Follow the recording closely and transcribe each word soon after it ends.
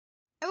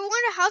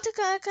wonder how to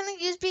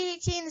connect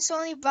USB key in the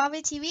Sony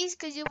Bravia TVs?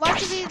 Because you want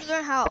to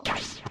learn how.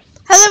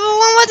 Hello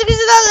everyone, welcome to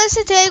the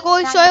lesson. Today I'm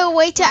going to show you a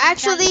way to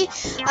actually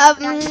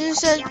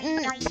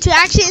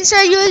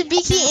insert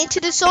USB key into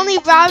the Sony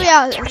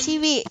Bravia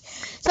TV.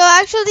 So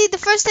actually, the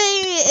first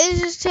thing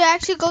is to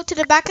actually go to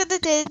the back of the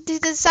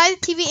side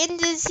of the TV and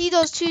to see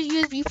those two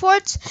USB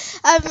ports.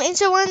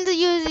 Insert one of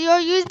your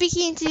USB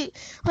key into.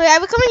 I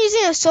recommend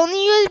using a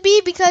Sony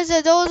USB because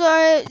this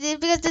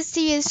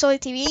TV is Sony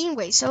TV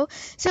anyway. So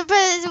just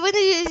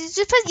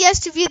press yes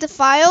to view the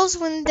files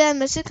when the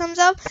message comes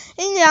up,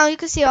 and now you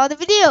can see all the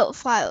video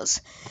files.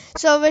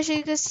 So make sure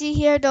you can see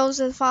here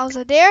those files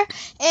are there,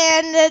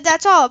 and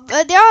that's all.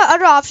 There are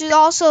other options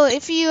also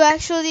if you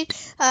actually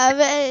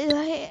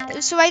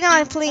so right now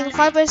I'm playing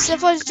 5x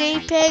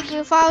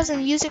JPEG files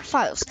and music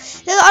files.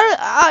 There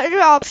are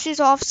other options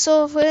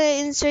also for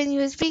inserting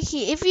USB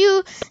key. If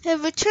you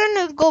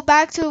return to go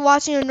back to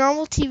watching your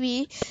normal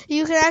TV,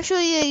 you can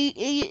actually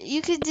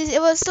it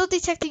will still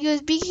detect the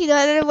USB key. The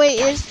other way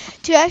is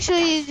to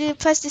actually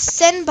press the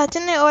send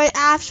button or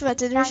apps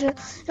button.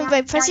 And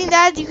by pressing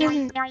that, you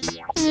can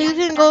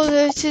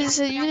go to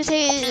you can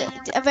take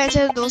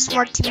advantage of those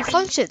smart TV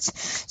functions.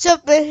 So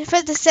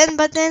press the send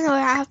button or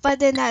app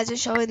button as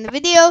is shown in the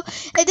video,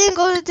 and then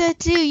go to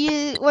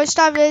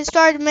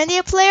start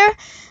media player.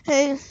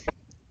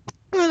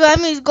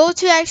 Go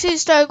to actually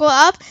go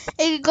up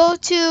and go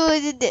to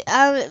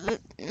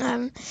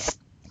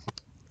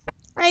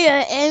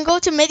and go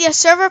to media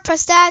server,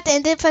 press that,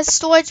 and then press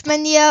storage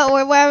media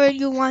or wherever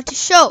you want to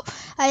show.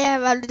 I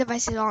have other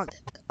devices on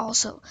it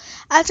also.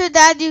 After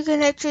that, you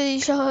can actually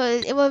show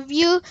it will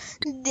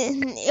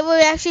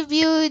actually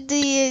view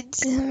the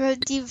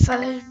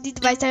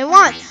device that I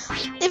want.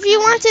 If you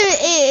want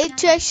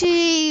to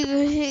actually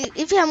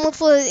if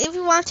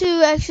you want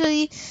to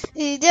actually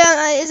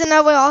there is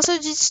another way also.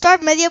 Just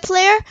start media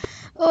player.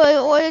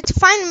 Or to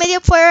find media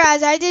player,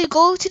 as I did,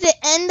 go to the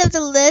end of the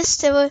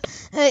list. It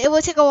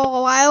will take a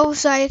while,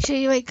 so I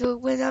actually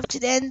went up to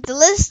the end of the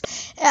list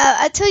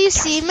until you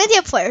see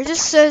media player.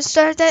 Just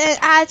start that and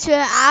add to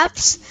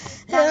apps.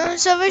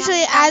 So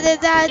eventually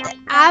added that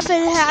app,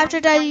 and after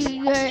that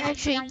you're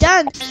actually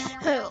done.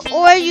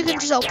 Or you can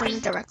just open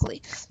it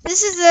directly.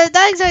 This is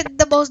not exactly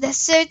the most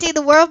necessary thing in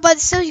the world, but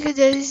still you can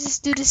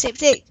just do the same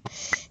thing.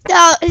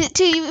 Now,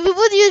 to remove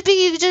the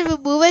USB, you can just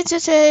remove it.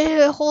 Just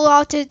hold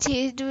on to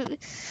you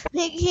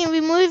can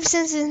remove it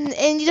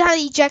and you don't have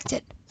to eject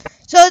it.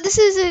 So this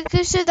is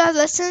Krishna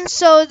lesson.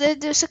 So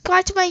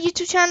subscribe to my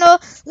YouTube channel,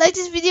 like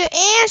this video,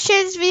 and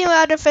share this video with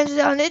other friends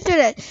on the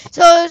internet.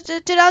 So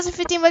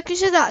 2015 by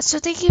Krishna. So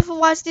thank you for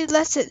watching this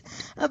lesson.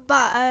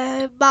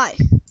 Bye.